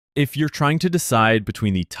If you're trying to decide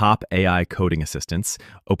between the top AI coding assistants,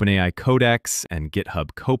 OpenAI Codex and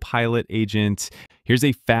GitHub Copilot agent, here's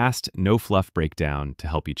a fast, no fluff breakdown to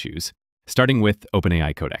help you choose. Starting with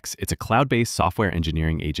OpenAI Codex. It's a cloud-based software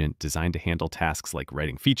engineering agent designed to handle tasks like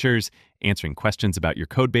writing features, answering questions about your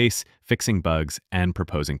codebase, fixing bugs, and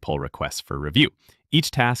proposing pull requests for review.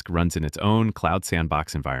 Each task runs in its own cloud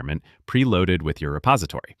sandbox environment, preloaded with your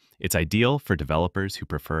repository. It's ideal for developers who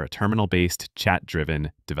prefer a terminal-based,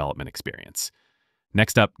 chat-driven development experience.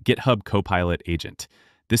 Next up, GitHub Copilot Agent.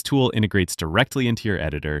 This tool integrates directly into your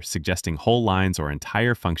editor, suggesting whole lines or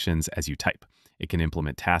entire functions as you type. It can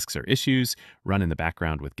implement tasks or issues, run in the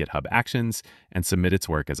background with GitHub Actions, and submit its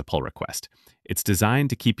work as a pull request. It's designed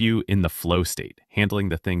to keep you in the flow state, handling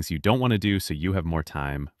the things you don't want to do so you have more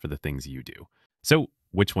time for the things you do. So,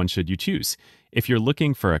 which one should you choose? If you're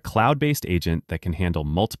looking for a cloud-based agent that can handle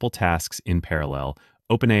multiple tasks in parallel,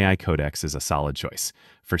 OpenAI Codex is a solid choice.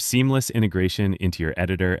 For seamless integration into your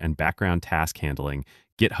editor and background task handling,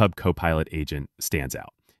 GitHub Copilot Agent stands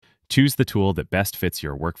out. Choose the tool that best fits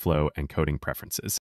your workflow and coding preferences.